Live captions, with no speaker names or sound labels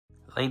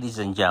Ladies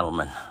and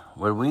gentlemen,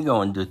 what we're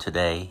going to do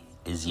today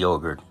is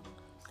yogurt.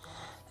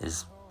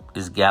 Is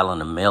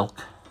gallon of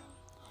milk,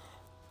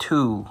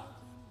 2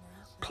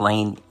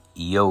 plain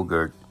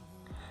yogurt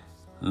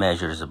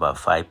measures about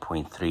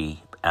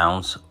 5.3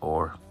 ounce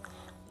or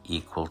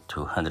equal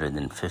to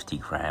 150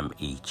 gram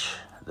each.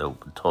 The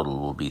total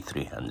will be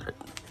 300.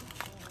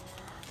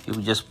 You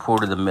would just pour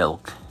the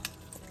milk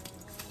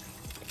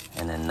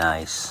in a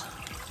nice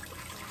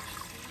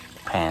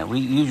pan. We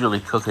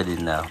usually cook it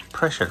in a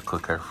pressure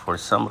cooker. For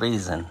some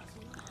reason,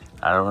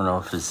 I don't know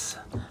if it's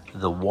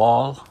the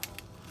wall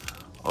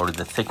or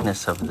the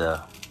thickness of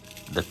the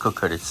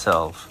cooker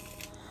itself,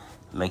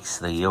 makes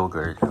the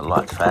yogurt a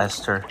lot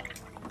faster,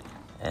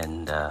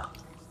 and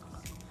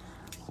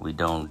we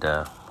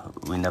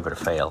never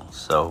fail.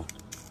 So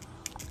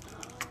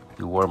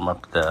you warm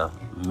up the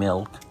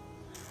milk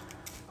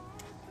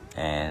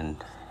and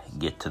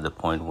get to the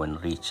point when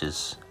it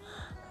reaches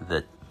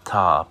the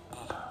top.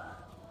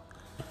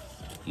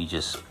 You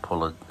just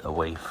pull it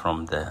away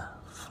from the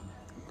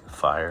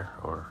fire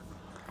or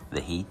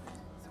the heat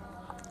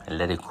and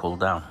let it cool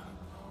down.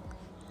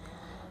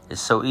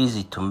 It's so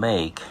easy to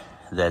make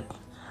that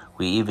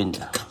we even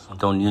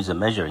don't use a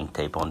measuring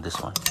tape on this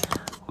one.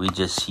 We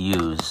just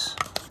use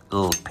a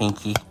little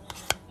pinky.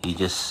 You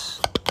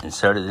just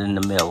insert it in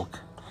the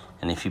milk,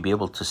 and if you be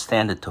able to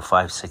stand it to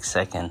 5-6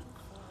 seconds,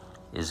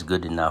 is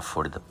good enough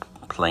for the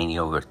plain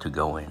yogurt to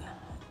go in.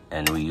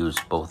 And we use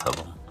both of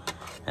them,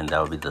 and that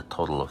will be the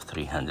total of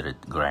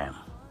 300 gram,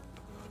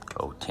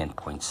 or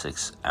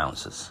 10.6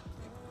 ounces.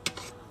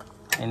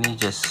 And you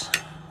just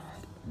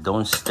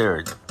don't stir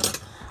it,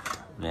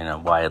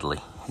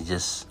 wildly. You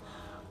just,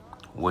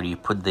 where you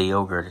put the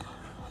yogurt,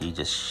 you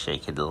just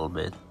shake it a little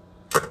bit,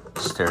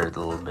 stir it a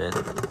little bit,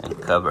 and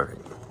cover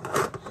it,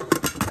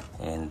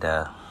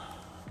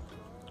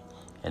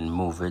 and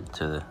move it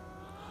to the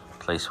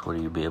place where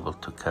you'll be able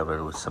to cover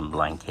it with some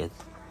blanket,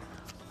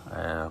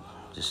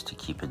 just to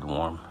keep it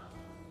warm.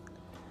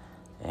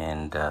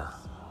 And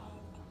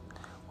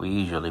we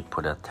usually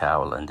put a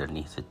towel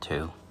underneath it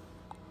too.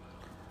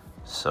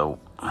 So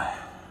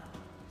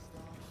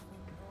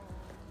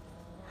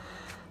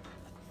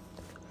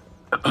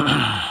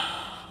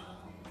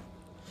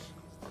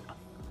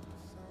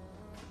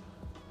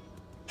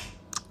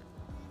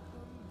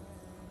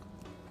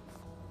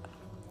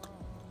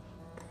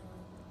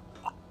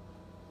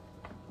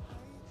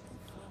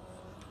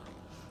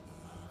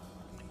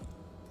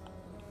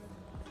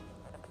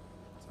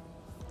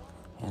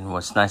and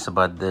what's nice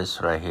about this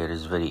right here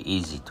is very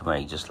easy to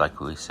make, just like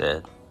we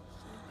said.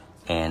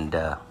 And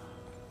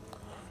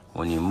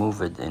when you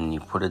move it and you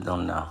put it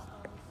on the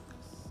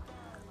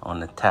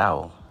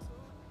towel,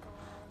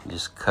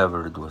 just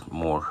cover it with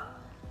more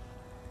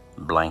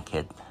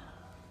blanket,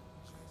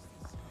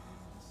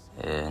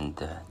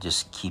 and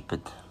just keep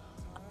it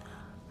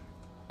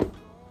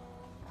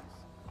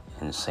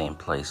in the same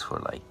place for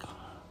like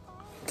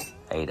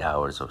 8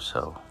 hours or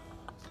so.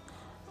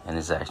 And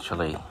it's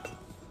actually,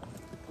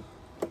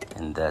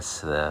 and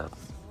that's the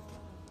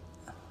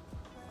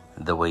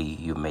way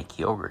you make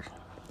yogurt.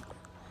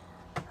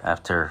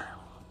 After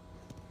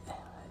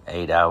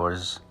 8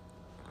 hours,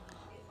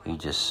 you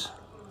just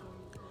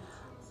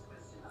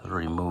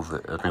remove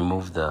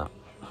the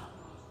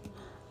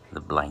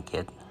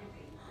blanket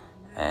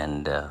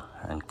and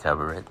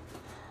cover it,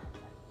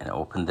 and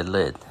open the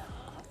lid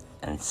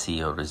and see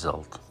your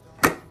result.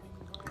 There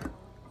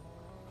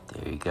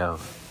you go.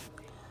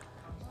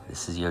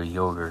 This is your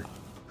yogurt,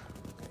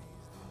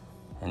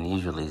 and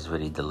usually it's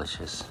very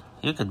delicious.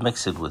 You could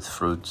mix it with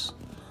fruits.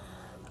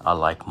 I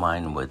like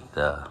mine with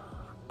a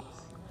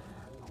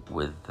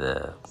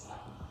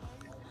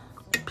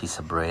piece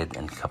of bread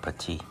and cup of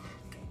tea.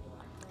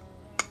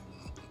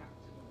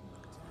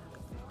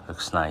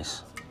 Looks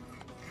nice.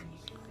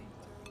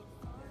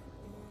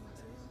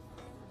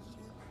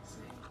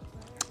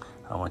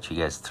 I want you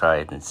guys to try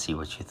it and see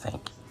what you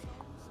think.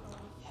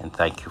 And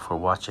thank you for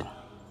watching.